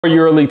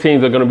EuroLeague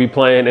teams are going to be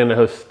playing in a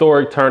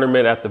historic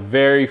tournament at the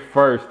very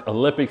first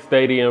Olympic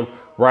Stadium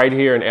right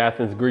here in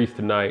Athens, Greece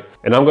tonight.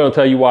 And I'm going to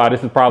tell you why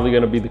this is probably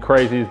going to be the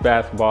craziest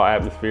basketball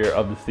atmosphere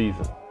of the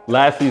season.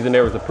 Last season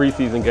there was a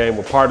preseason game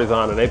with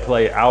Partizan and they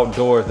played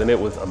outdoors and it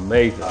was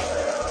amazing.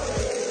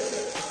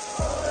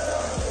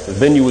 The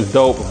venue was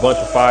dope, a bunch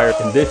of fire.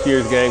 And this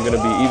year's game going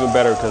to be even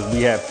better because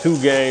we have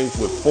 2 games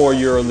with 4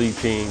 EuroLeague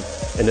teams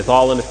and it's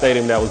all in a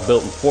stadium that was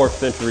built in 4th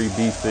century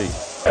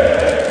BC.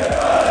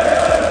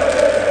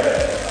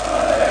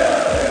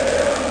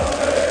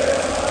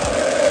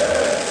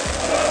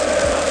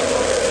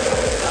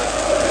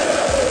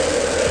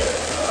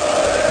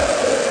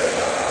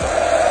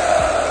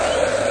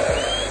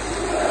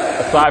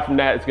 Aside from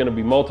that, it's going to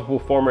be multiple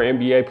former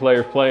NBA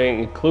players playing,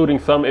 including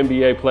some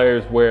NBA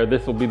players where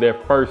this will be their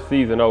first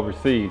season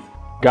overseas.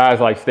 Guys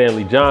like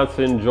Stanley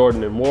Johnson,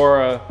 Jordan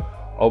Nwora,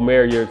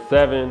 Omer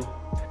Yurtseven,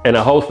 and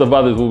a host of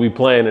others will be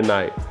playing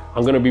tonight.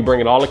 I'm going to be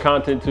bringing all the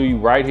content to you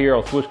right here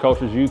on Swish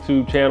Coach's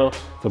YouTube channel,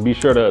 so be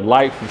sure to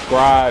like,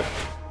 subscribe,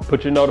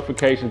 put your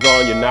notifications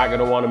on. You're not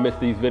going to want to miss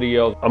these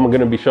videos. I'm going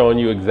to be showing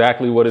you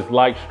exactly what it's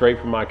like straight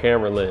from my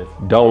camera lens.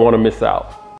 Don't want to miss out.